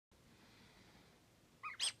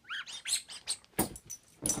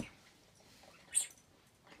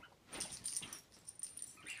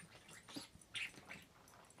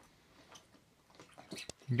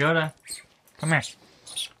Yoda, come here.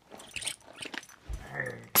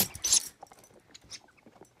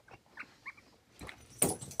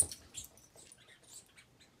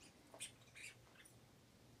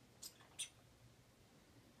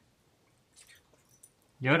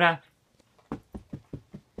 Yoda.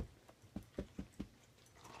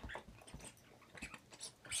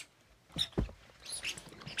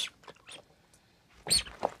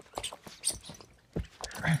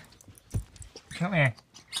 Come here.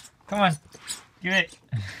 Come on. Give it.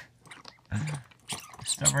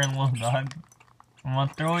 Stubborn little dog. I'm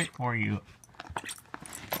gonna throw it for you.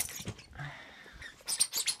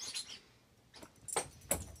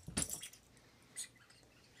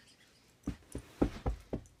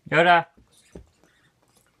 Yoda.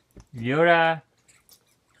 Yoda.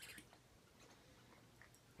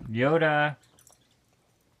 Yoda.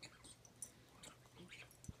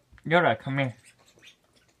 Yoda, come here.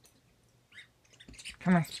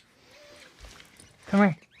 Come here. Come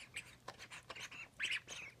here.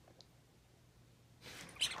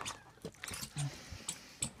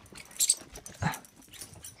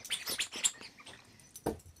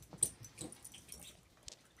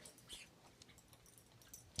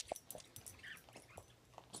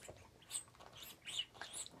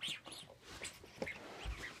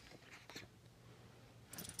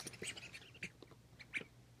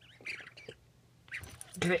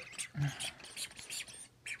 Give it.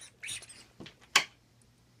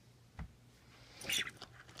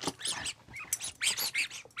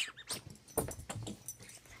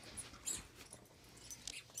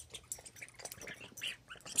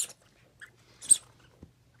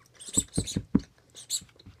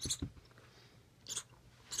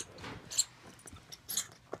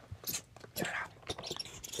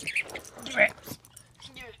 Give it.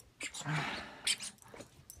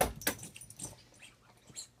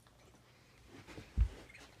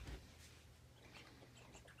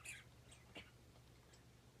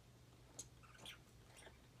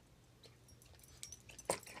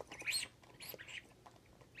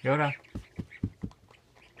 Yoda.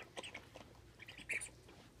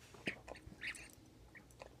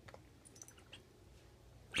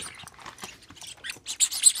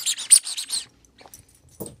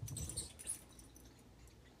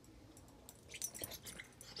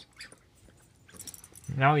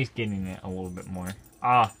 Now he's getting it a little bit more.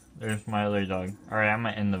 Ah, there's my other dog. Alright, I'm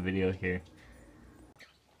gonna end the video here.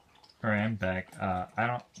 Alright, I'm back. I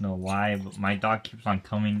don't know why, but my dog keeps on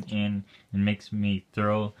coming in and makes me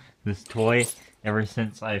throw this toy ever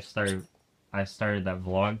since I started that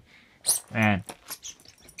vlog. And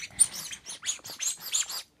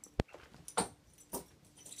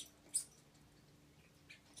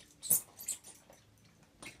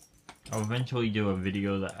I'll eventually do a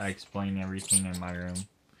video that I explain everything in my room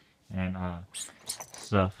and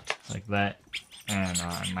stuff like that, and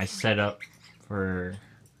my setup for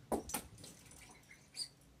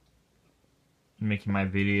making my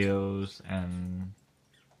videos and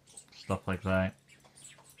stuff like that.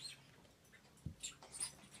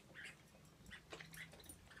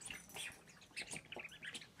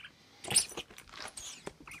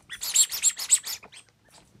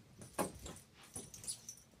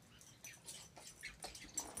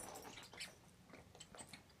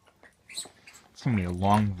 It's gonna be a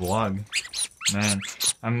long vlog, man.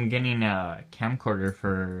 I'm getting a camcorder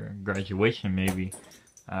for graduation, maybe.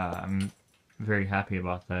 I'm very happy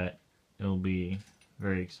about that. It'll be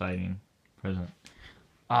very exciting present.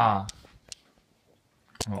 Well,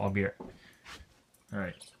 I'll be right.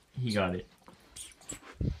 Alright, he got it.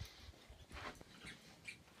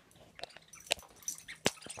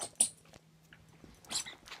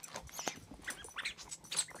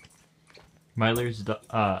 Myler's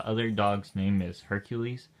other dog's name is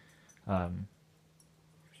Hercules.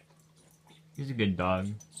 He's a good dog.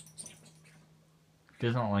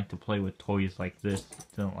 Doesn't like to play with toys like this.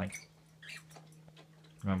 Doesn't like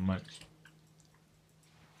not much.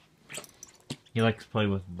 He likes to play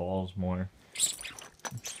with balls more.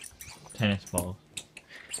 Tennis balls.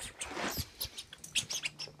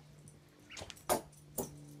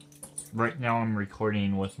 Right now I'm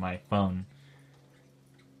recording with my phone.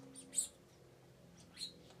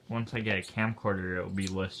 Once I get a camcorder, it'll be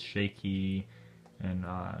less shaky and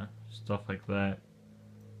stuff like that.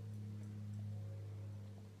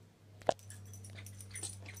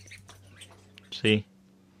 See?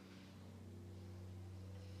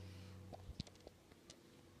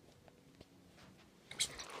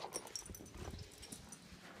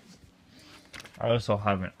 I also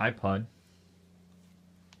have an iPod,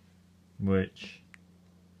 which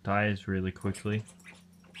dies really quickly.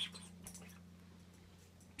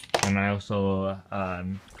 and I also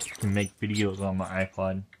can make videos on my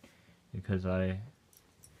iPod because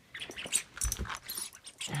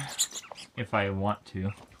if I want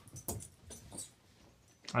to.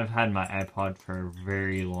 I've had my iPod for a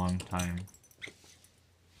very long time.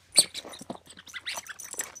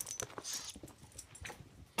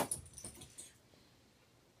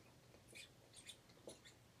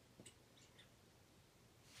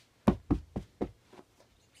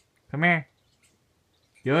 Come here.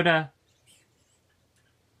 Yoda.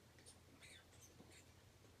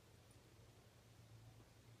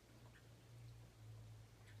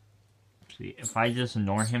 See, if I just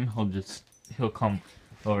ignore him, he'll come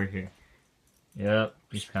over here. Yep,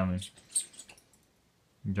 he's coming.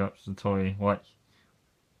 He drops the toy. Watch.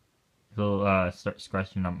 He'll start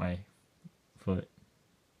scratching up my foot.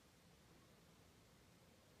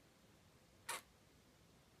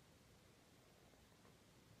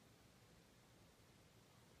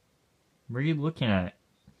 What are you looking at,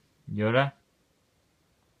 Yoda?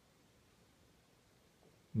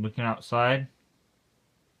 Looking outside?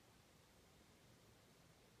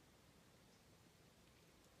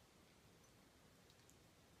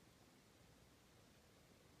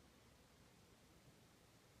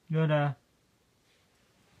 Yoda.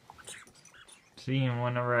 See, and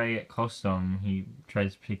whenever I get close to him, he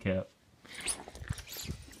tries to pick it up.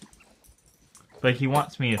 But he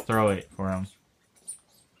wants me to throw it for him.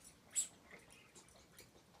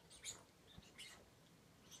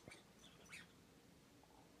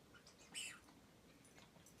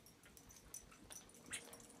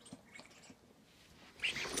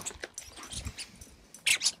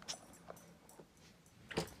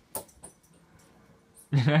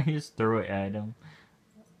 Did I just throw it at him?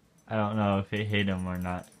 I don't know if it hit him or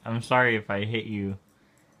not. I'm sorry if I hit you.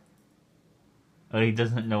 Oh, he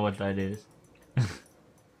doesn't know what that is.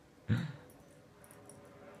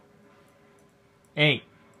 Hey!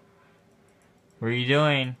 What are you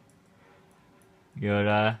doing?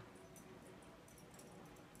 Yoda.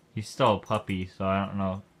 He's still a puppy, so I don't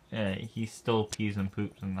know. He still pees and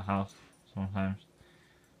poops in the house sometimes.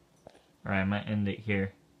 Alright, I might end it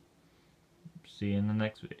here. See you in the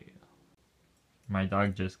next video. My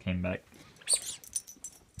dog just came back.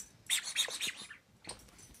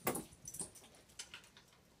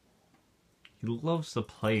 He loves to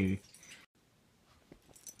play.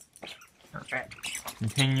 Alright.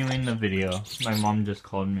 Continuing the video. My mom just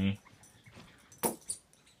called me.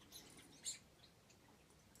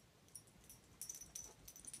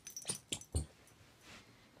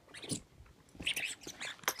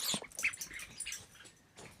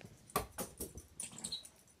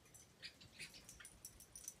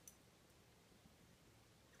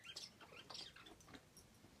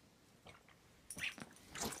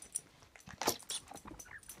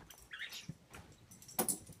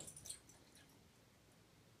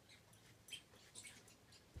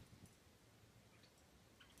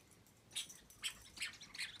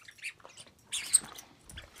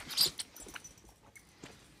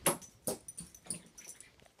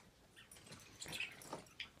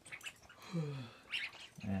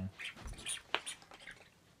 Yeah.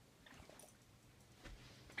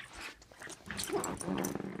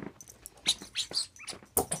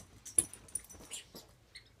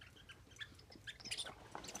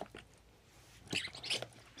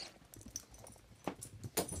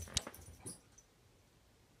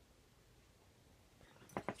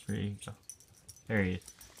 There you go. There he is.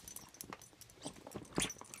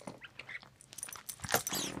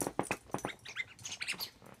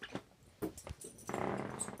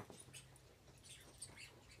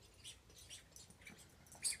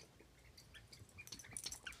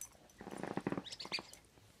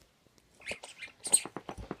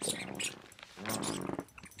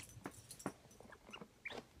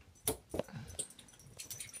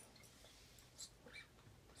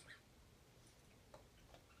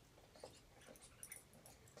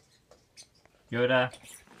 Yoda.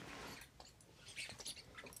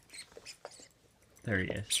 There he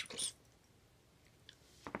is.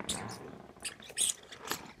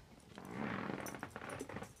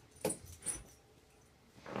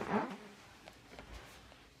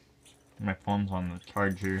 My phone's on the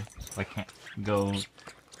charger, so I can't go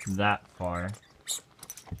that far.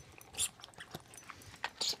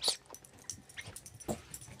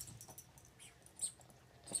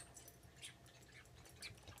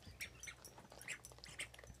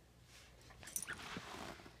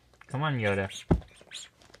 Come on, Yoda.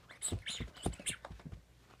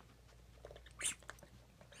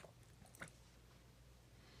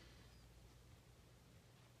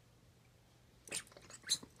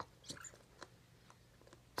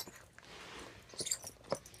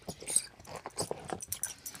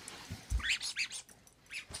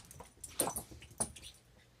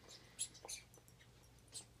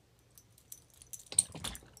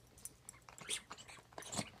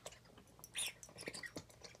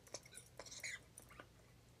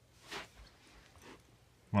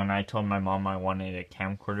 when I told my mom I wanted a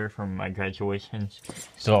camcorder for my graduation.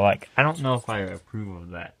 So, like, I don't know if I approve of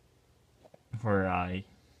that. For, I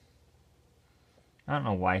don't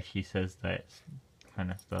know why she says that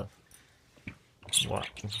kind of stuff.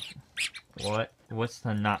 What's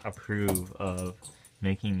to not approve of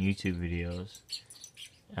making YouTube videos?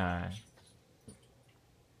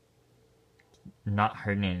 Not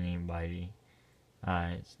hurting anybody.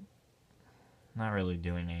 It's not really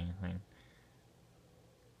doing anything.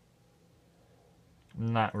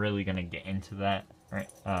 I'm not really gonna get into that right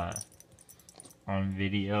on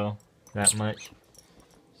video that much.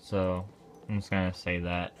 So I'm just gonna say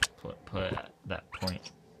that, put it at that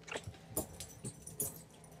point.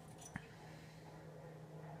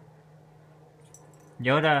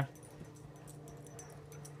 Yoda!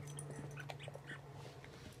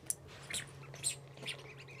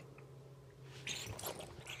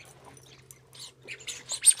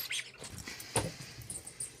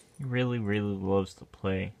 He really loves to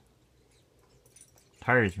play.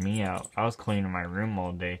 Tires me out. I was cleaning my room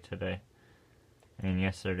all day today. And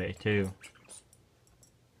yesterday too.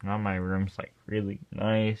 Now my room's like really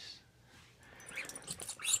nice.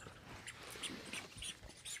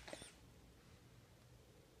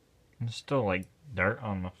 There's still like dirt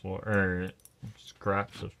on the floor, or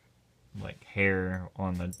scraps of like hair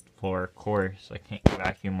on the floor. Of course, I can't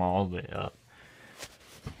vacuum all of it up.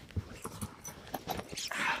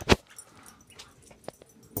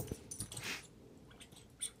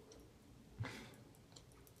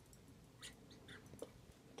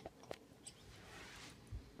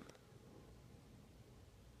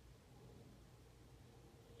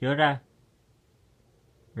 Yoda,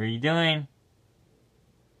 what are you doing?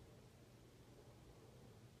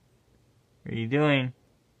 What are you doing?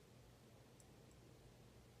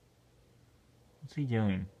 What's he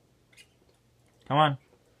doing? Come on,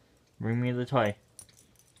 bring me the toy.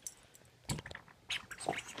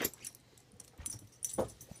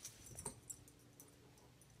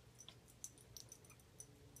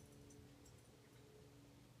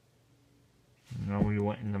 No, we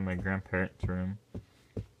went into my grandparents' room.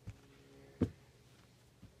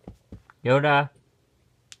 Yoda!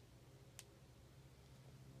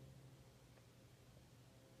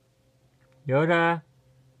 Yoda!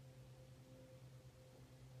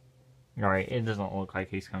 Alright, it doesn't look like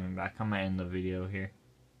he's coming back. I'm gonna end the video here.